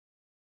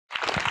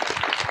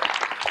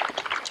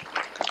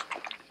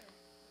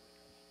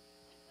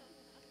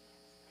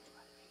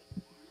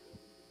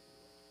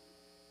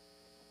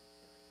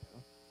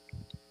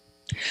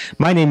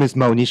My name is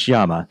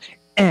Nishiyama,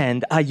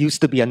 and I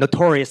used to be a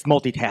notorious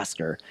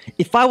multitasker.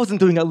 If I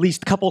wasn't doing at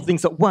least a couple of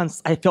things at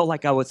once, I felt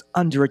like I was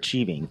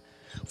underachieving.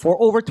 For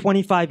over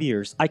 25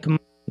 years, I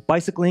combined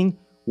bicycling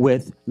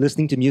with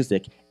listening to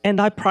music,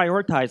 and I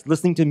prioritized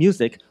listening to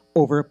music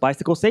over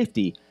bicycle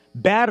safety.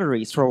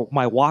 Batteries for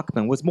my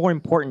Walkman was more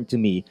important to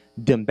me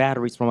than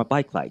batteries for my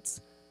bike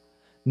lights.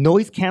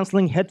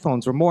 Noise-canceling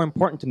headphones were more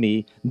important to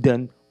me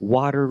than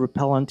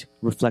water-repellent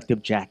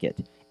reflective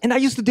jacket. And I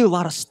used to do a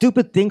lot of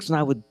stupid things when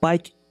I would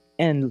bike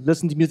and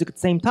listen to music at the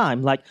same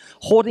time, like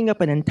holding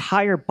up an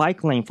entire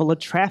bike lane full of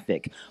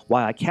traffic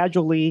while I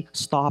casually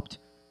stopped,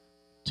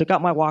 took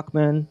out my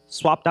Walkman,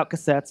 swapped out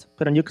cassettes,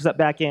 put a new cassette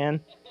back in.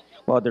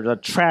 Well, there's a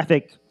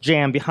traffic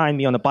jam behind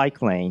me on the bike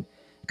lane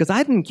because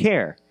I didn't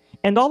care.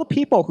 And all the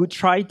people who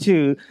tried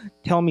to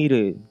tell me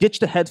to ditch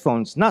the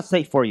headphones, not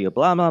safe for you,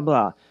 blah, blah,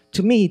 blah,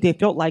 to me, they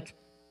felt like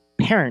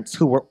parents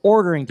who were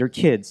ordering their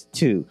kids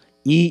to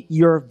eat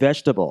your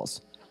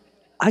vegetables.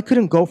 I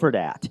couldn't go for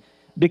that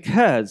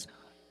because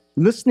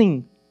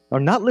listening or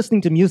not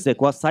listening to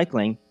music while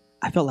cycling,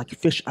 I felt like a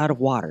fish out of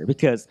water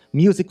because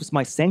music was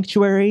my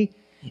sanctuary.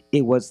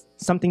 It was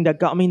something that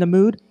got me in the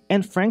mood.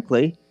 And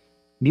frankly,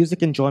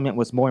 music enjoyment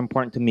was more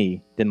important to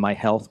me than my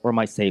health or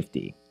my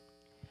safety.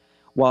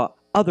 While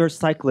other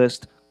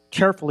cyclists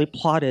carefully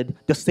plotted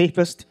the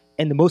safest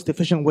and the most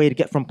efficient way to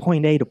get from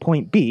point A to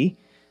point B,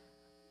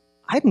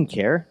 I didn't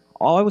care.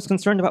 All I was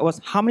concerned about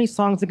was how many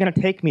songs are going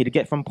to take me to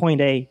get from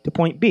point A to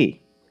point B.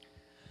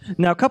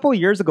 Now, a couple of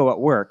years ago at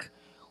work,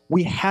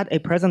 we had a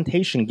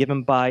presentation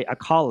given by a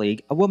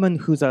colleague, a woman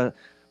who's a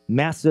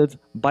massive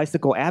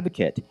bicycle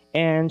advocate,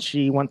 and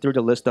she went through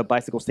the list of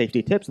bicycle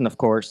safety tips, and of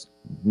course,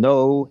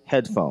 no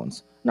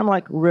headphones. And I'm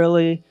like,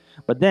 really?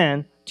 But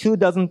then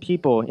 24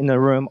 people in the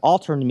room all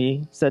turned to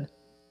me, said,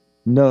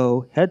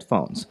 no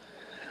headphones.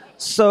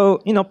 So,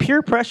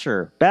 peer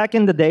pressure. Back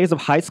in the days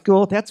of high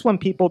school, that's when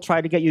people try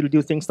to get you to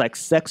do things like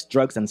sex,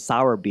 drugs, and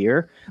sour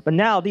beer. But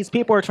now these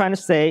people are trying to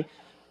say,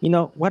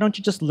 why don't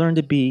you just learn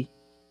to be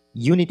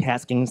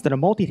unitasking instead of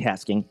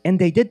multitasking? And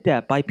they did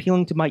that by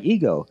appealing to my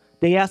ego.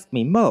 They asked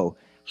me, Mo,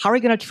 how are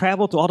you going to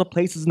travel to all the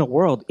places in the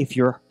world if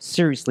you're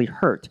seriously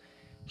hurt?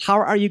 How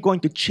are you going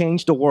to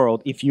change the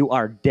world if you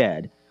are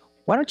dead?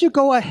 Why don't you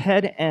go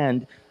ahead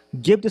and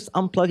give this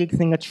unplugging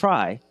thing a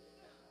try?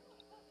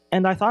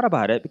 And I thought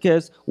about it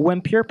because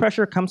when peer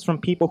pressure comes from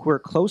people who are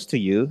close to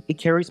you, it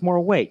carries more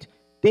weight.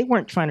 They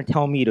weren't trying to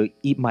tell me to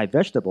eat my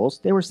vegetables.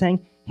 They were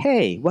saying,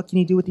 hey, what can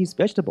you do with these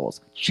vegetables?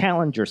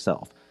 Challenge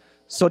yourself.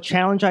 So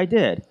challenge I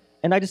did,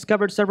 and I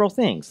discovered several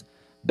things.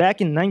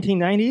 Back in the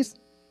 1990s,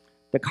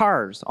 the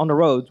cars on the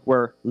roads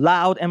were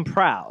loud and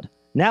proud.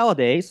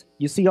 Nowadays,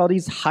 you see all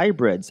these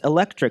hybrids,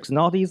 electrics, and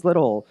all these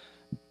little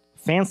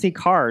fancy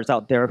cars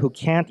out there who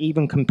can't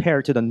even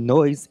compare to the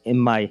noise in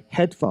my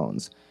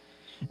headphones.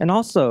 And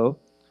also,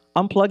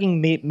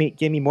 unplugging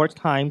gave me more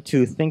time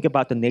to think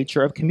about the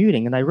nature of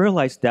commuting. And I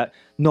realized that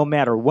no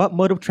matter what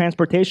mode of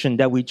transportation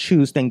that we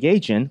choose to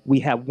engage in, we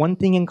have one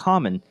thing in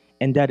common,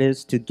 and that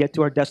is to get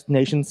to our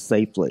destination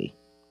safely.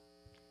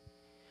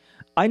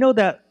 I know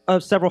that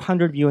of several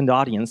hundred of you in the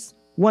audience,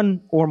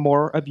 one or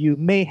more of you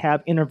may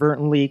have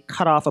inadvertently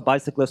cut off a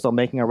bicyclist while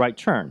making a right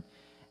turn.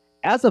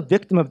 As a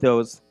victim of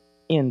those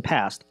in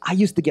past, I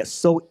used to get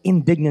so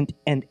indignant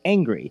and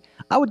angry.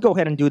 I would go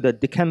ahead and do the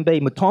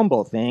Dikembe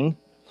Mutombo thing,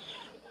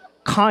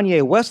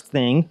 Kanye West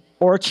thing,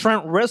 or a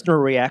Trent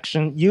Reznor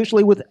reaction,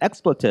 usually with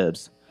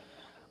expletives.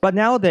 But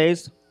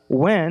nowadays,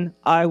 when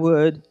I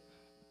would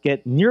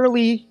get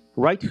nearly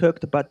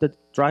right-hooked but the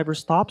driver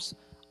stops,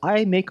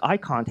 I make eye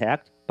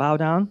contact, bow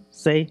down,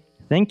 say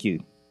thank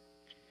you.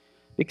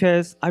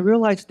 Because I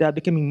realized that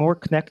becoming more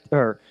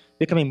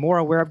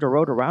aware of the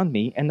road around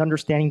me and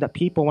understanding that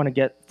people want to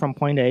get from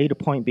point A to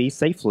point B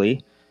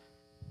safely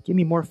give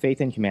me more faith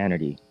in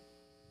humanity.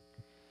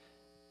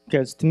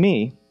 Because to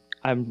me,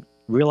 I've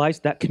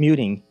realized that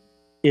commuting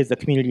is a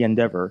community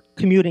endeavor.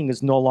 Commuting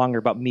is no longer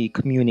about me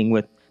communing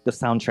with the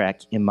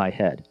soundtrack in my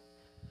head.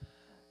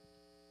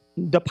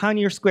 The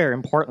Pioneer Square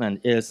in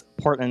Portland is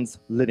Portland's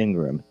living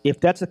room. If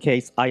that's the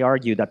case, I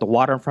argue that the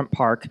waterfront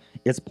park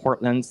is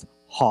Portland's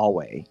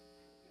hallway.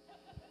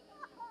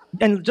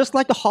 And just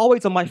like the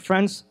hallways of my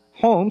friends'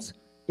 homes,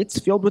 it's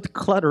filled with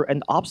clutter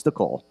and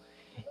obstacle.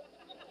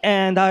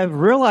 And I've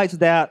realized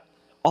that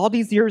all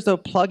these years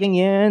of plugging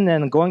in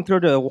and going through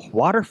the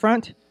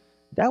waterfront,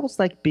 that was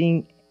like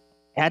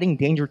adding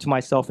danger to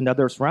myself and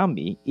others around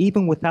me.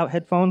 Even without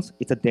headphones,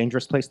 it's a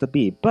dangerous place to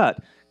be. But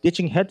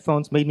ditching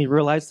headphones made me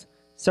realize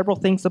several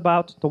things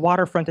about the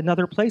waterfront and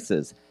other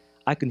places.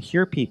 I can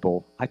hear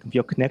people. I can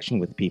feel connection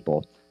with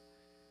people.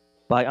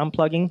 By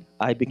unplugging,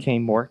 I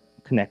became more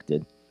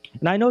connected.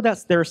 And I know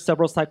that there are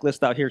several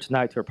cyclists out here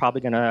tonight who are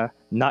probably going to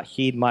not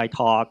heed my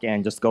talk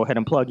and just go ahead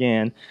and plug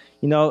in.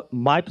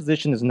 My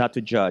position is not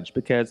to judge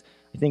because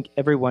I think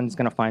everyone's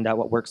going to find out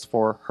what works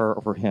for her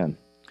or for him.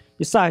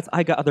 Besides,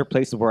 I got other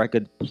places where I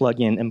could plug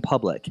in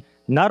public.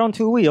 Not on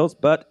two wheels,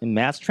 but in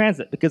mass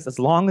transit, because as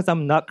long as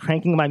I'm not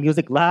cranking my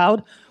music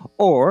loud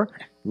or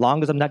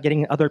Long as I'm not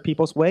getting in other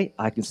people's way,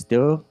 I can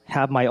still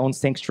have my own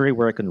sanctuary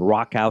where I can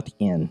rock out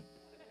in.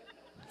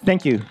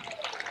 Thank you.